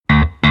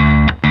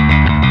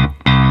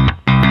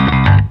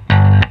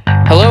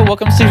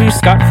welcome to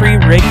Scott Free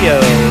Radio.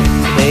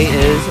 Today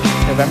is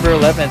November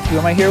 11th. Who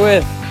am I here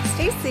with?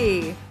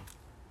 Stacy.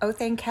 Oh,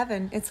 thank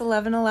Kevin. It's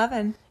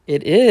 11:11.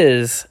 It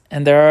is,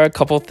 and there are a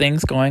couple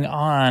things going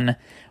on.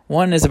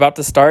 One is about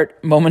to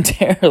start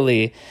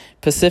momentarily.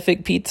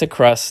 Pacific Pizza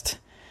Crust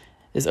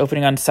is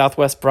opening on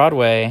Southwest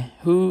Broadway.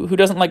 Who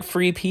doesn't like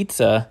free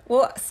pizza?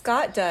 Well,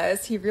 Scott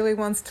does. He really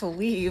wants to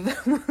leave.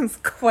 He's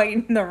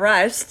quite in the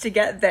rush to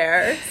get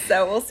there.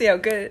 So we'll see how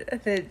good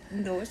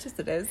and delicious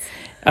it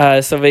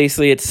is. So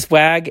basically it's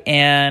swag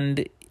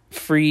and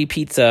free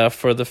pizza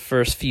for the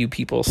first few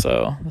people.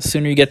 So the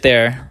sooner you get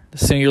there, the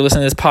sooner you're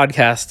listening to this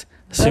podcast,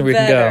 the sooner we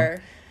can go.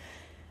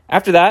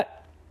 After that,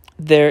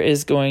 there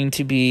is going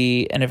to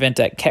be an event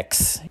at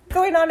Kex.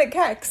 Going on at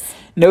Kex.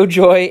 No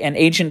Joy and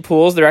Ancient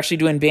Pools. They're actually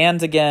doing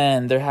bands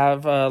again. They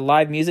have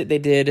live music. They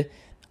did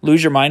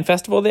Lose Your Mind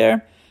Festival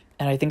there.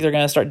 And I think they're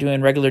going to start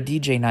doing regular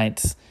DJ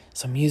nights.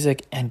 So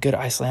music and good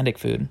Icelandic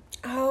food.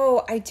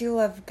 Oh, I do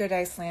love good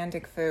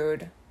Icelandic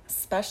food.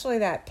 Especially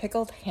that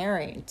pickled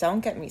herring. Don't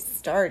get me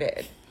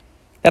started.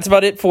 That's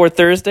about it for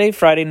Thursday.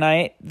 Friday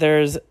night,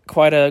 there's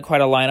quite a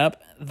lineup.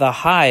 The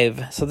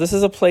Hive. So this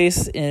is a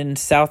place in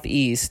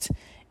Southeast.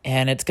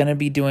 And it's going to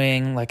be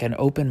doing like an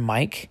open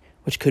mic,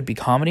 which could be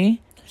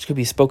comedy, which could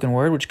be spoken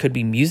word, which could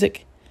be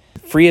music.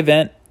 Free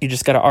event. You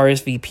just got to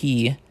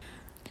RSVP.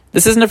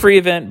 This isn't a free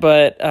event,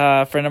 but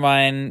a friend of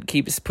mine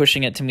keeps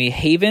pushing it to me.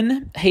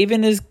 Haven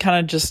is kind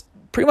of just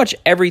pretty much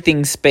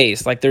everything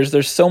space. Like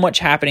there's so much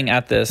happening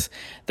at this.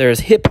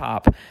 There's hip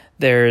hop.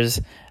 There's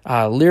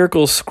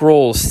lyrical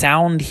scrolls,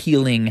 sound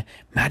healing,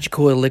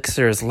 magical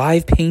elixirs,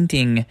 live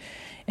painting,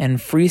 and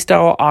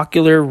freestyle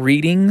ocular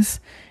readings.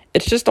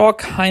 It's just all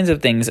kinds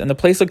of things, and the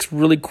place looks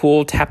really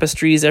cool.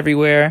 Tapestries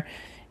everywhere,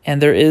 and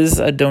there is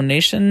a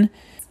donation.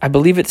 I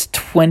believe it's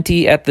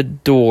 $20 at the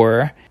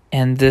door,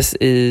 and this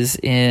is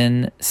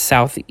in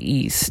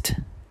Southeast.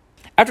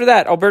 After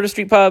that, Alberta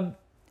Street Pub,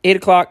 8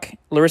 o'clock,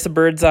 Larissa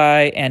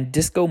Birdseye, and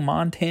Disco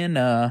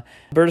Montana.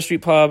 Alberta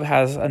Street Pub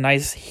has a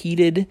nice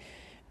heated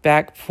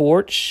back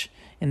porch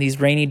in these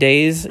rainy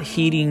days.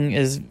 Heating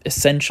is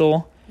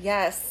essential.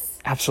 Yes.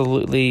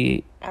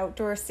 Absolutely.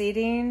 Outdoor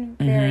seating,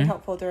 very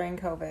helpful during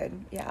COVID.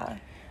 Yeah.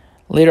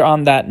 Later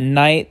on that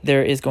night,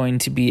 there is going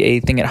to be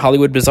a thing at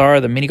Hollywood Bazaar,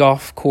 the mini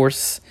golf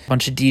course. A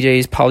bunch of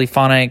DJs,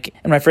 Polyphonic,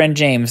 and my friend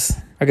James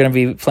are going to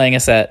be playing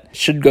a set.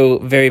 Should go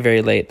very,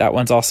 very late. That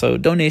one's also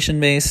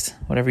donation-based,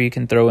 whatever you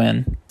can throw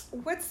in.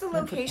 What's the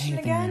location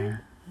again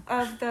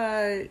of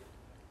the...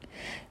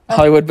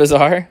 Hollywood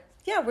Bazaar?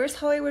 Yeah, where's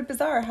Hollywood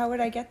Bazaar? How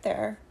would I get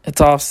there?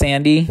 It's off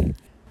Sandy.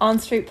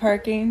 On-street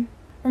parking.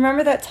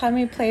 Remember that time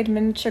we played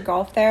miniature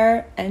golf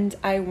there and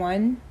I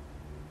won?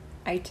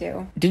 I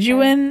do. Did you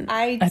win?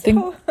 I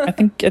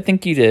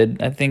think you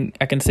did. I think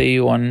I can say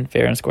you won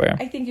fair and square.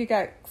 I think you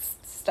got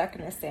stuck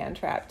in a sand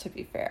trap, to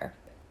be fair.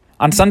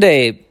 On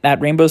Sunday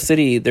at Rainbow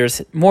City,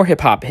 there's more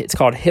hip hop. It's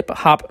called Hip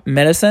Hop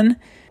Medicine.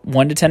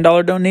 $1 to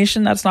 $10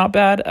 donation. That's not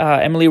bad.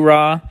 Emily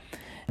Raw,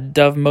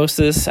 Dove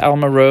Moses,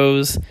 Alma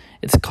Rose.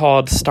 It's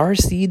called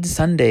Starseed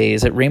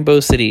Sundays at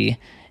Rainbow City.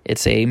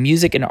 It's a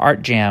music and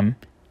art jam.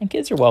 And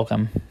kids are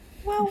welcome.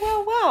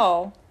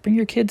 Wow. Bring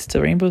your kids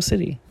to Rainbow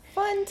City.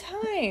 Fun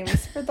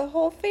times for the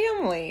whole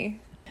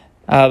family.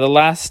 The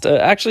last,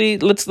 actually,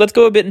 let's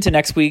go a bit into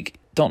next week.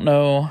 Don't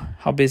know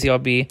how busy I'll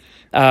be.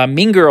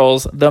 Mean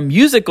Girls, the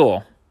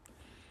musical.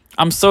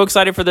 I'm so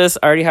excited for this.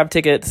 I already have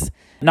tickets.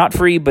 Not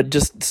free, but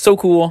just so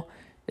cool.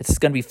 It's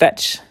going to be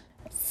Fetch.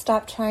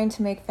 Stop trying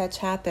to make Fetch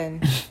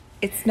happen.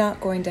 It's not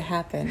going to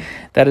happen.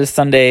 That is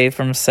Sunday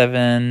from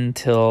 7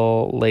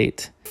 till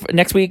late.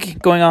 Next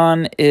week going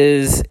on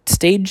is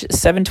Stage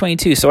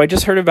 722. So I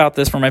just heard about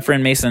this from my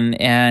friend Mason,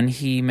 and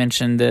he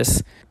mentioned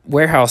this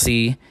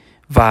warehousey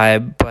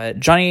vibe. But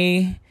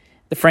Johnny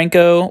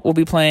DeFranco will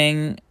be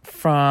playing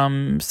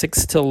from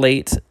 6 till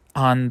late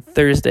on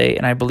Thursday,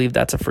 and I believe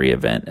that's a free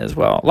event as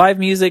well. Live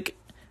music,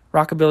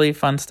 rockabilly,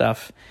 fun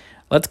stuff.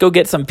 Let's go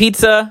get some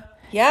pizza.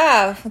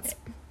 Yeah, let's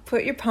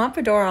put your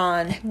pompadour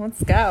on.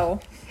 Let's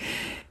go.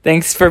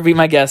 Thanks for being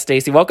my guest,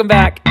 Stacy. Welcome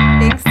back.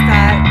 Thanks.